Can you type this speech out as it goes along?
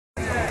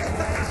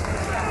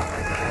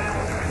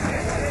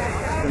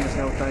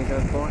They go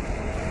fine.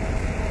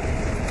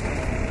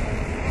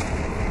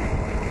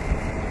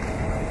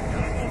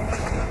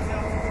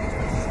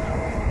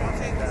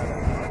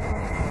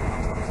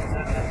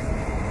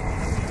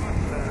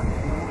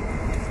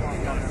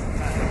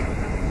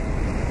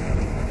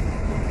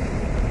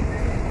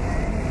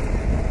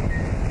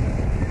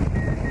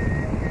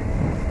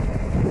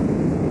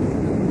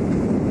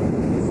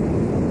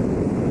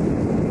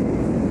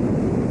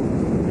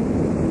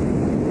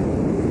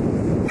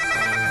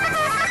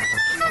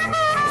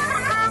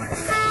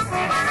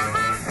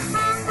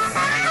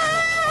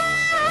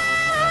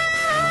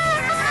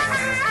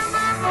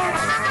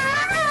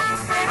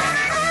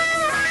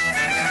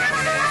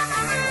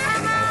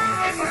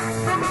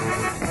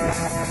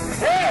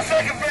 Well,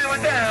 second friend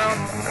went down,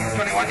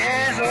 21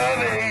 years of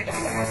age.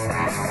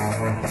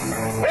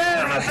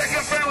 Well, my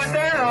second friend went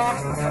down,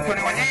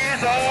 21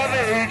 years of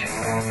age.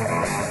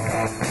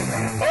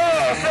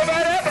 Oh, so by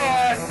that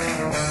boy,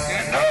 you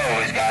know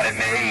he's got it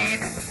made.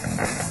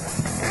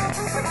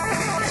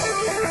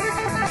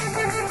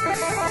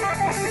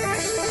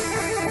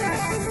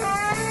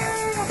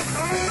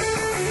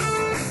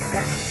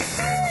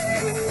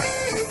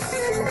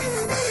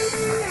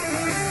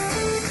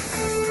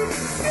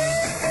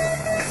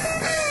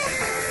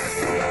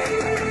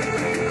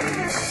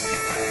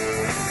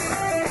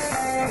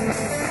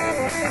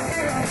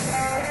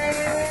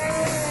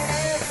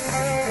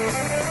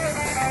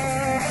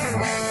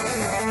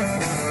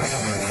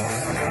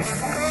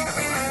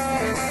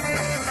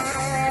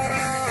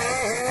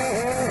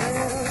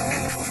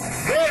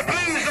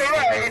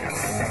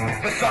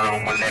 The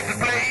song will let me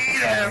play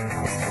them.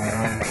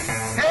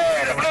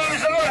 Yeah, the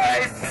blues are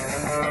right.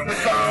 The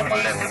song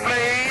will let me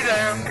play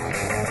them.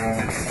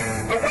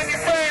 But when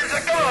your friends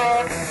are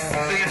gone,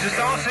 things just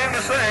don't seem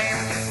the same.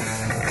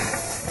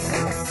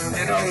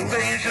 You know,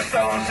 things just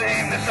don't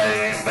seem the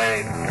same,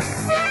 babe.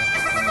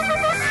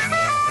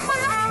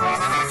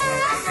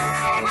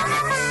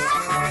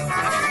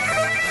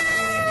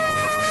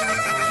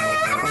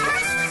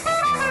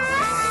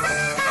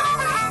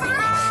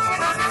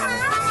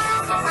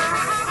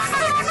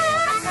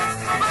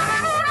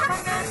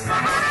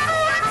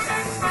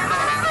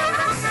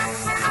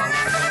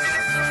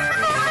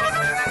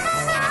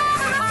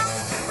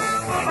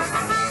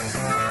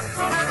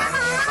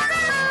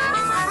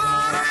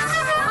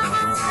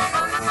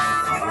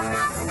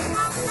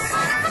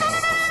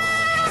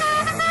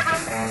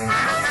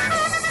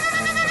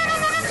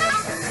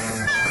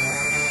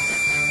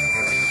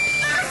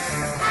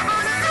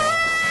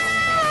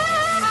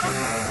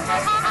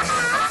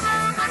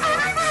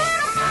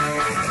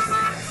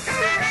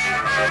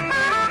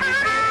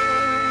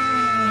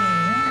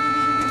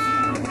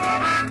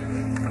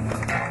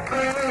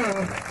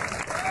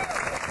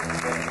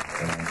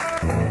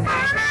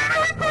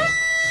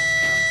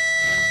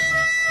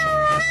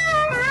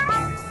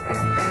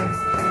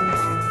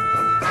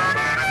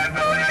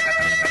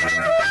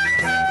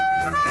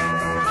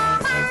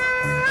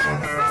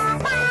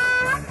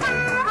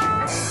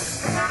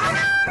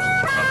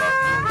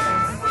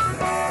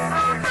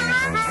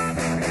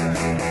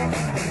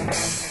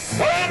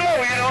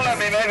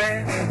 Baby.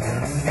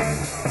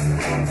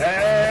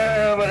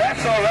 Yeah, but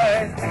that's all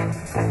right.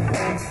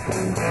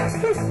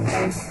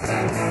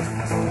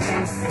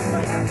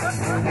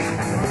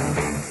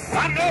 I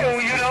know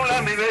you don't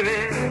love me, baby.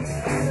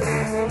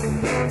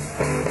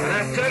 And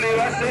I tell you,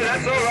 I say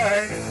that's all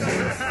right.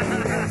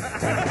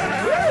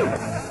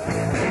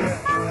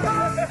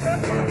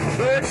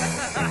 But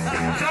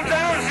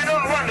sometimes you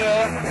don't wonder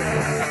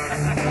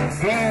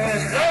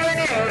who's loving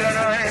you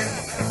tonight.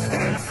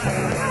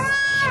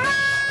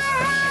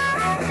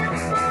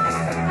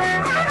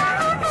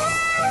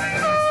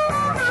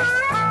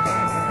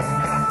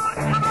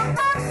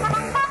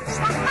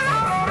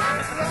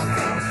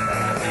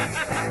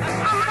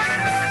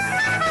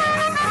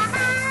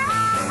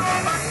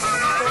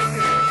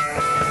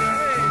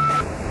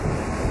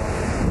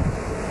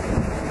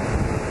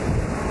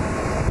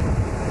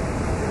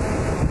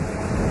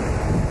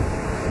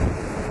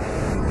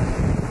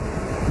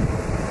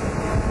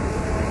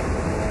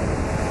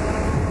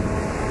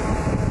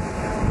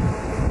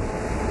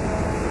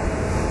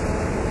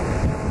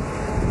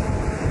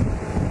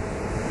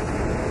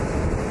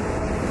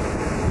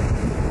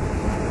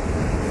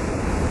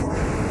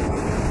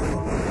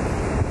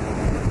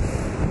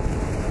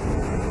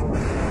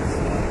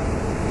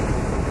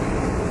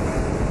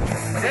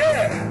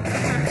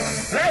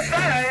 Last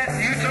night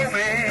you told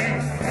me,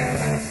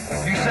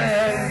 you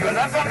said your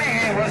love for me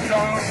was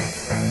strong.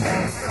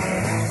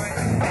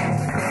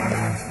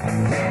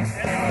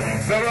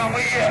 But when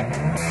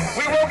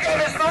we woke up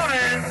this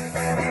morning,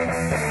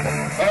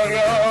 all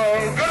your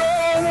good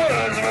old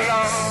words were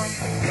gone.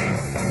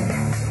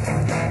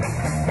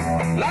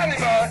 Lively,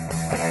 boy.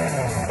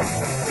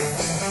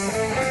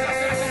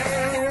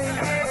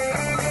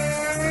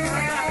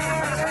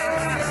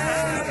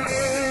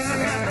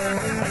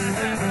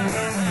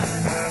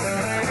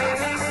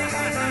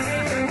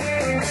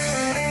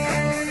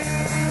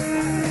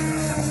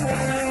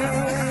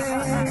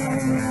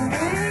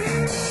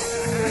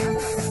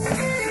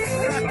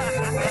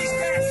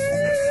 He's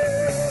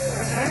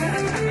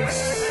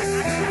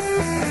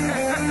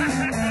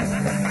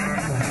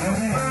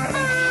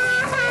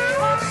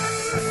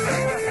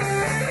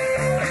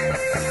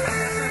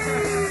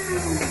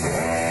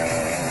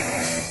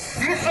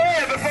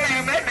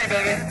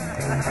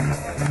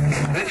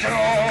that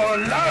your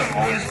love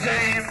was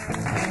tame.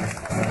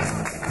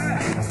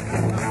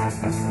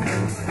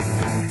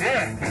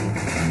 Yeah.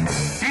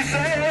 You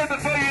said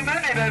before you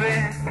met me, baby,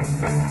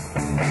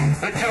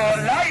 that your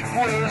life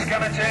was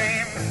gonna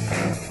change.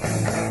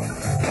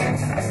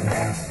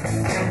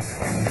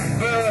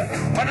 But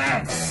when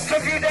I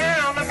took you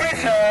down the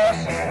bridge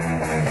house,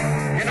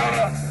 you know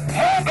the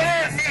whole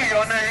band knew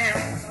your name.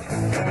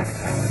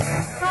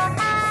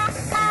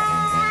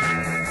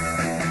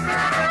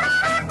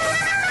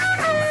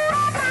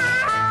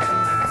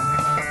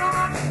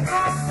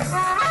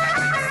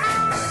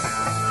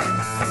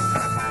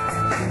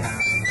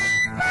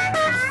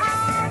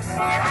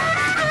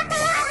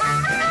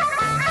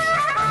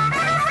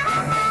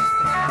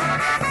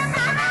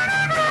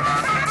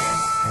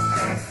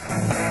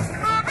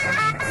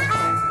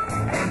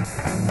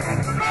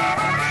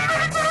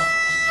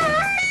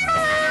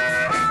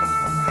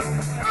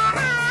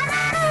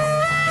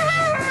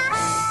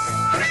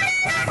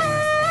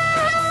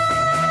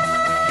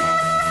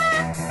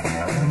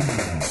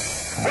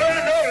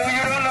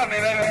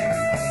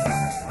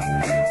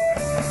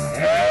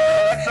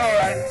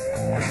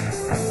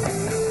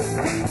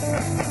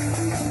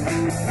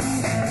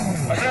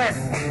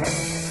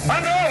 I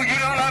know you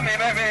don't love me,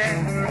 baby,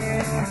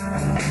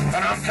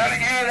 and I'm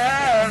telling you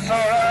that's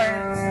alright.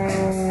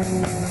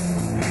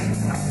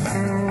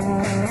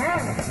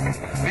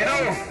 You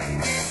know,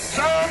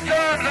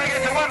 sometimes I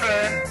get to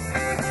wondering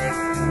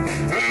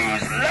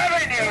who's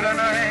loving you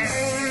tonight.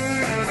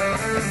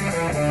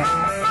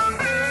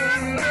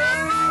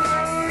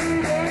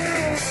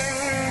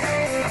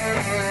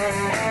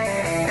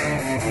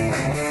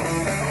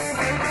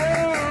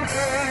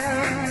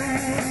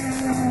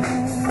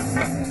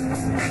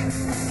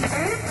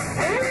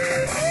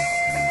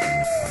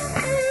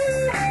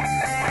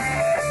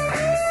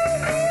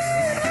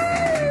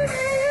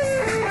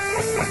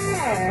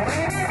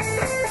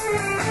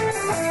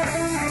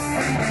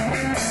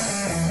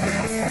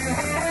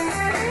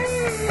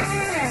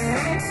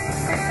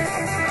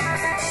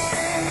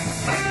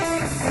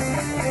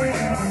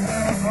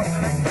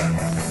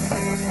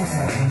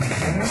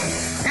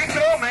 You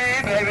told me,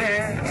 baby,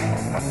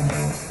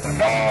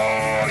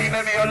 before you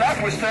met me, your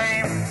life was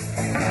tame.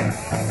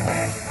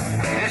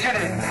 Yes, you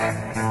did.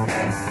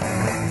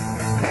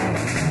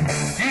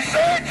 You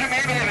said to me,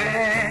 baby,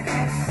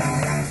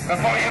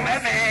 before you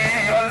met me,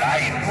 your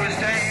life was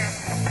tame.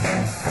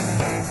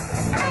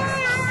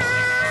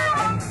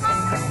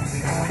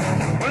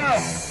 Well,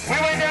 we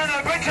went down to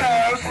the bridge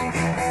house,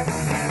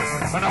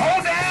 and the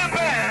whole damn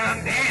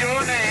band knew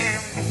your name.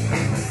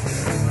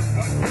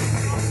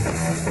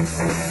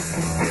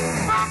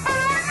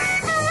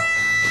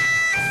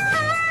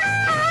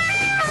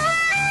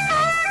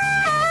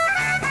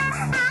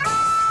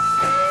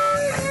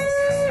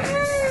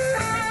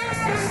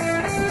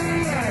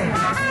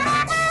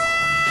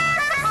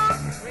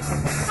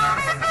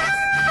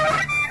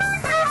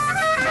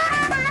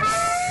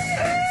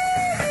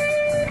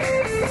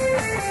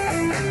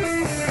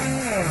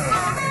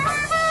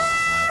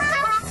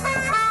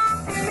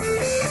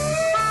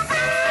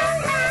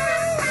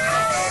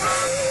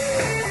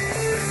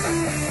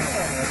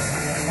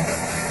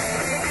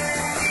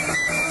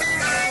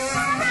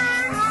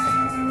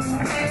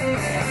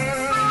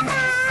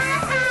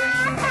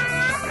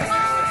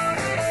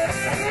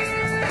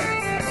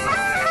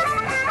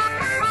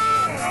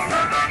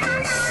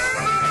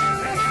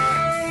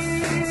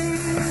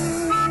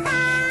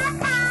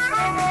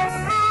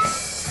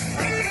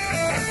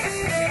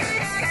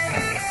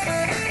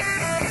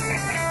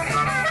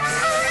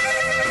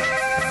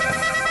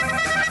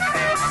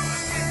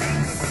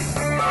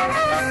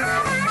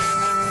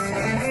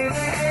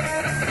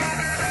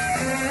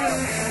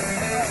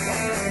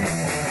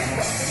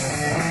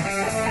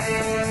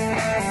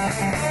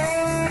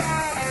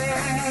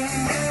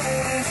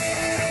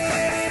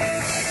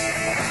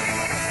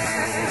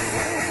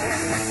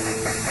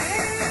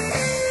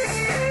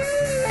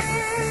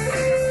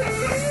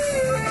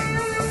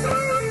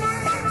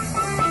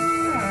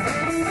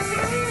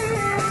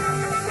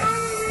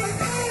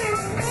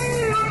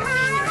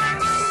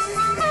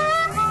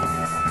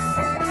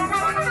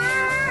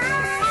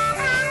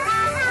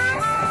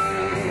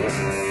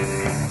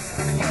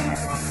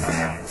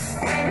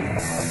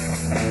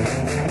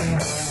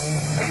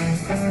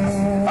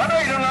 I know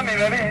you don't love me,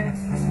 baby.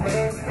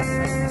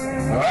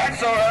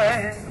 That's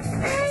alright.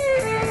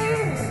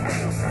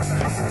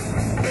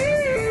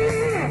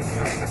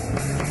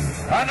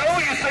 I know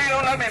you say you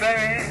don't love me,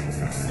 baby,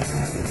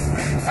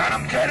 and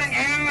I'm telling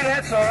you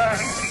that's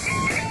alright.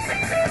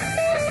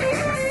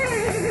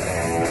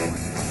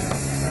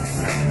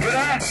 But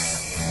I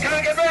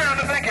can't get round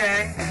to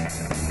thinking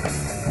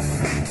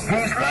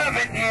who's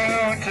loving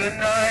you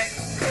tonight.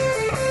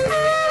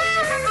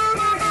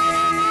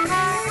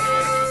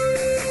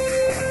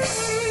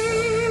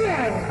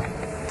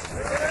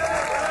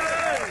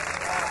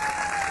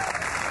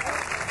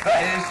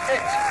 That is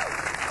it.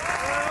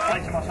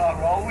 HMS Ark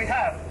Royal, we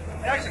have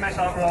the HMS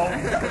Ark Royal.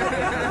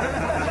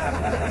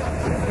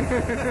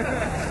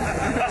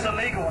 That's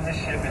illegal on this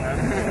ship, you know.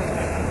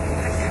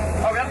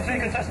 Oh, we have two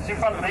contestants in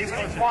front of me.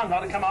 Each one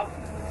like to come up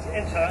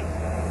in turn.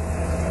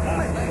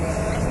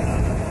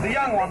 The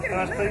young one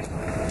first, please.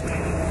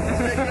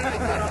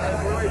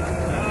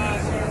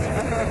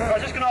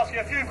 I'm just going to ask you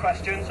a few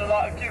questions, and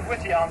like a few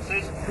witty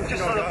answers,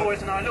 just so the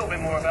boys know a little bit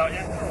more about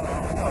you.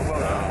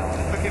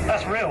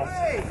 That's real.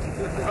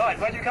 Right,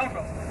 where do you come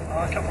from?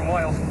 I come from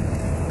Wales.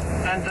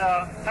 And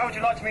how would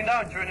you like to be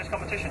known during this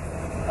competition?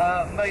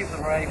 Maeve the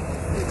Rave.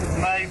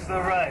 Maeve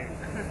the Rave.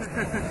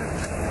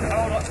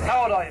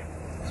 How old are you?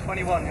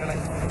 21, really.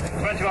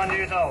 21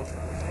 years old.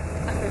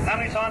 How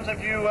many times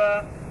have you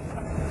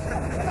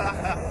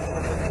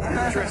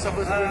Dress up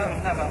as a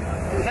woman? Never.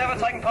 never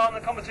taken part in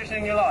the competition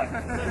in your life?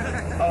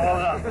 Oh, well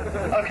done.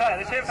 Okay,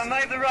 let's hear it from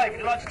Maeve the Rave. Would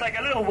you like to take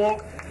a little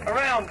walk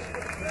around? Let's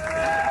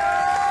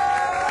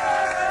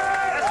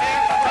hear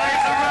it from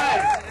Maeve the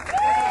Rave.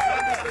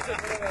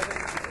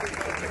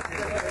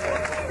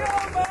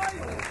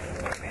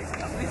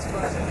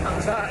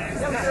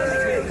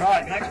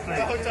 Right, next please.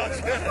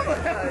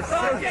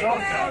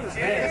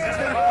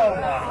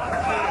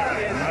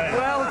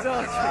 Well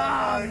done.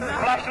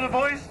 Flash to the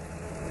boys.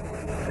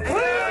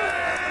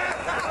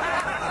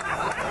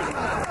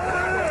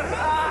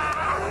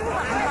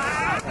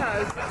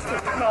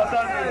 No,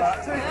 don't do that.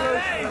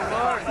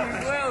 Well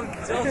done,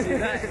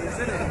 that is,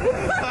 isn't it?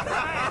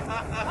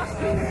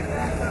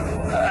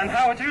 And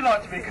how would you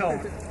like to be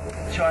called?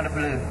 China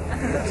Blue.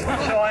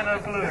 China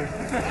Blue.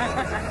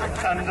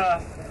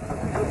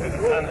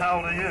 And how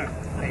old are you?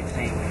 18.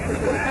 18.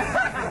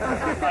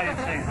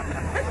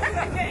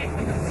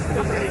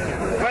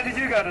 Where did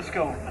you go to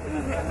school?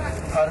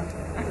 Pardon?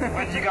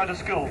 Where did you go to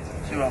school?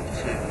 2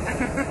 after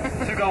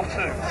 2. 2 golf 2.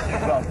 2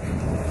 golf.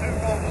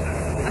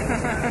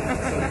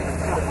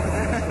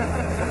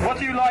 What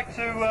do you like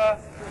to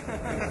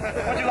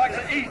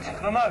eat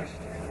the most?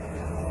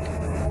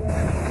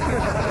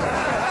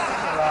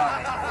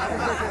 Salami.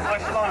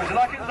 Like salami. Do you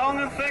like it long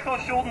and thick or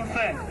short and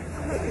thin?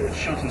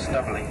 Short and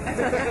stubbly.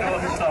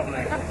 Short and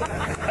stubbly.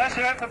 Let's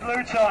hear it for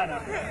Blue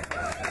China.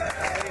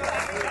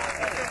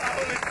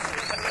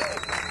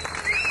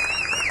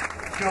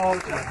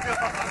 Georgia.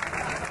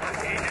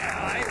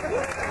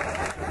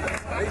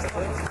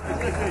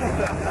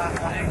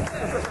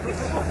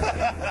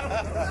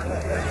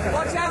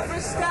 Watch out for a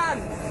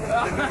stand!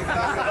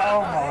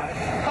 Oh my.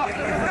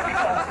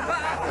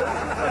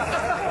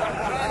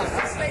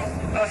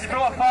 Oh, she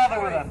brought her father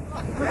with her.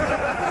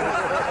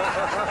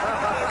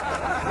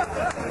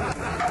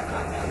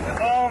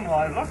 Oh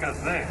my, look at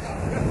this.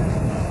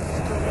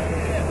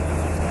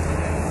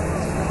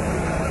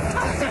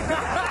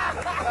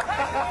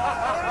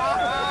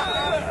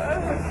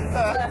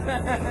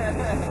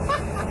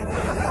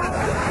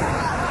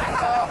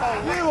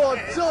 You are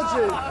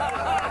dodgy!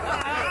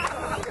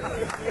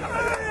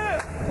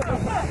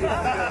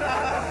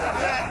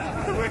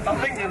 I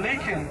think you're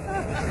leaking.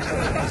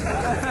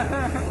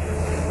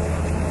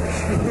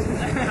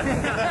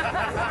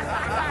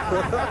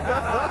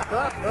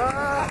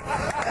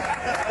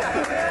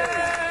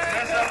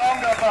 There's a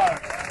longer boat.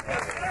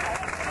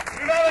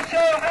 We've had a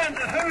show of hands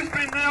at who's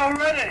been there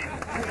already.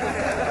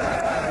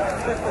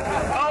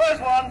 Oh,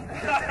 there's one.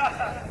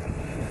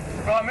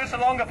 Right, Miss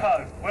Longapo,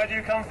 where do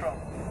you come from?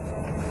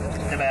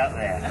 Just about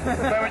there.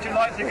 Where would you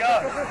like to go?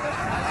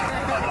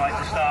 I'd like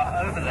to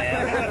start over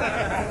there.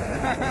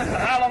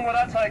 And how long will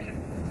that take you?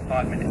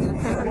 5 minutes.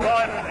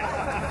 5 minutes.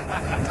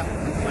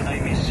 My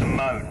name is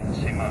Simone.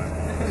 Simone.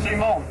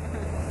 Simone.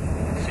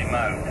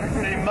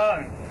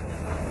 Simone.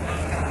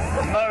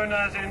 Moan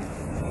as in...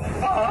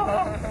 Oh.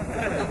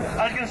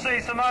 As you can see,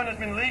 Simone has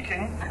been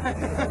leaking.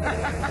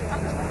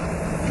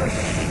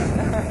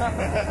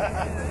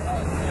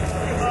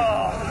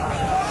 Oh.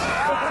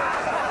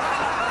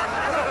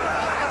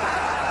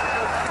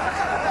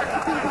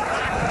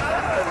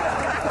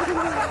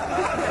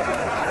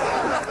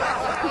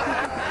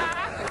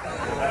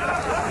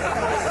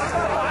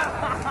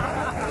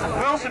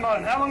 Well,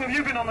 Simone, how long have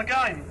you been on the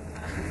game?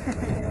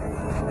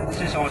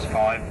 Since I was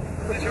 5.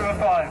 Since you were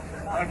 5.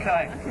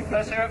 Okay,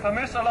 let's hear it for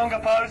Miss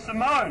Longapo,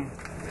 Simone.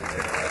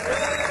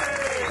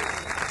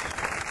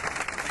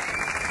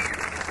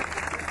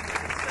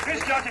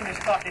 Who's judging this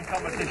fucking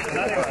competition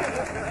anyway?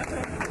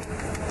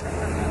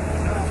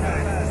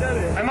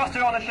 We must do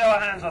it on a show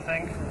of hands, I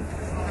think.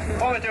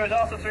 What we do is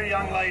ask the 3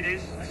 young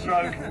ladies,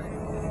 stroke,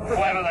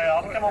 whatever they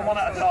are, to come on one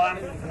at a time,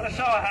 and a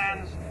show of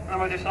hands, and then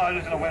we'll decide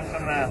who's going to win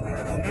from there.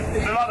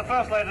 So we'd like the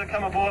first lady to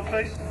come aboard,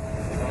 please.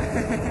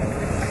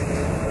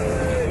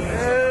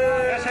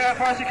 Let's hear it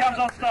for her as she comes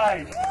on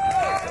stage. Would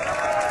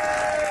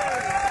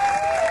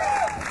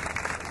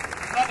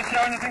you like to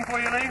share anything before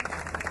you leave?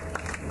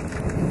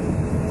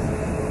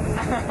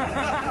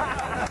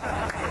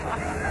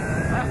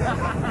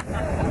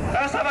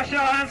 Let's have a show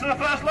of hands for the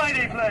first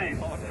lady, please.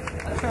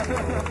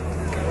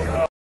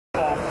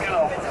 Oh, get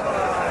off.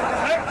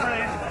 Next,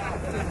 please.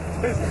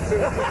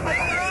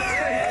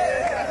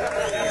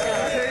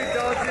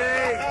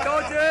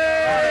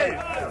 Dodgy!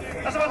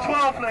 Let's have a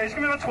 12, please.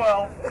 Give me a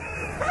 12.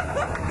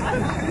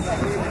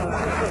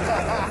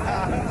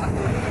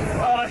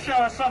 Oh, the show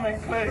show us something,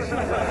 please.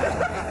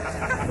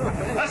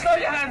 Let's throw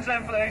your hands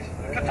then, please.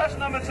 Contestant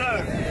number 2. Oh,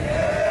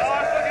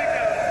 it's looking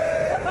good.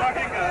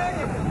 Looking good.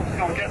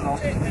 Come on, get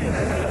lost.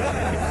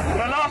 And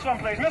the last one,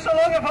 please. Miss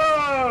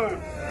Ark.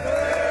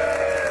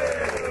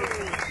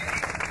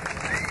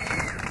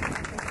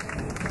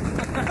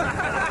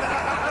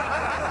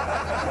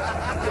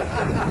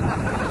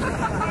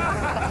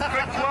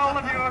 Quick 12,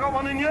 have you got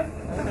one in you?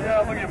 Yeah,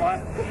 I think you might.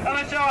 And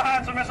let's show our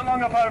hands for Miss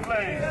Ark,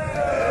 please.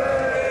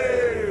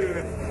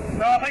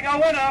 So I think our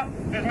winner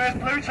is Miss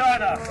Blue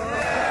China.